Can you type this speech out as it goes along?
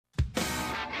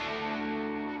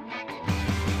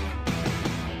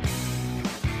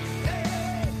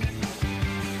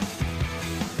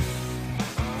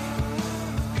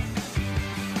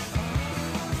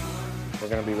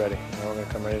going to be ready. We're going to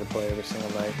come ready to play every single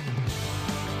night.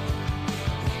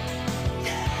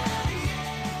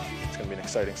 It's going to be an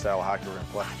exciting style of hockey we're going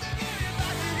to play.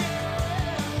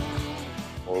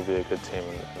 We'll be a good team,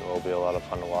 and it will be a lot of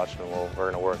fun to watch, and we're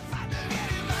going to work.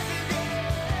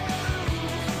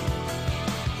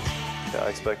 Yeah, I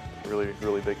expect really,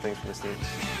 really big things from this team.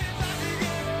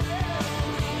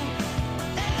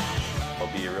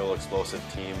 It'll be a real explosive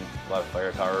team, a lot of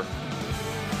firepower.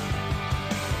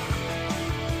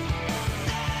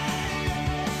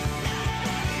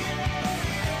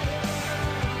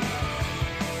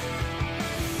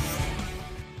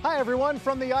 Hi everyone,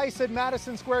 from the ice at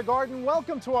Madison Square Garden.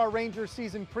 Welcome to our Rangers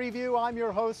season preview. I'm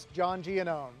your host, John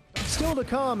Giannone. Still to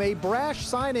come, a brash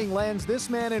signing lands this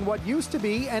man in what used to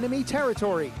be enemy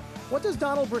territory. What does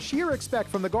Donald Brashear expect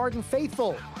from the Garden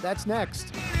faithful? That's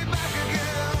next.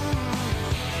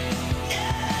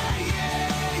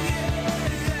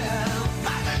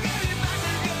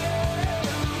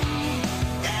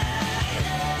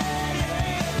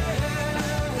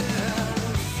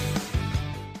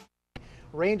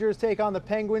 Rangers take on the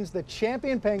Penguins, the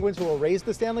champion Penguins, who will raise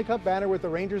the Stanley Cup banner with the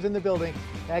Rangers in the building.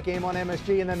 That game on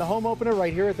MSG, and then the home opener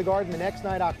right here at the Garden the next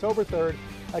night, October 3rd,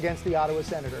 against the Ottawa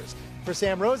Senators. For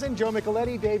Sam Rosen, Joe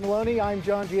Micheletti, Dave Maloney, I'm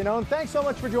John Giannone. Thanks so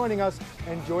much for joining us.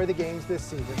 Enjoy the games this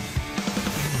season.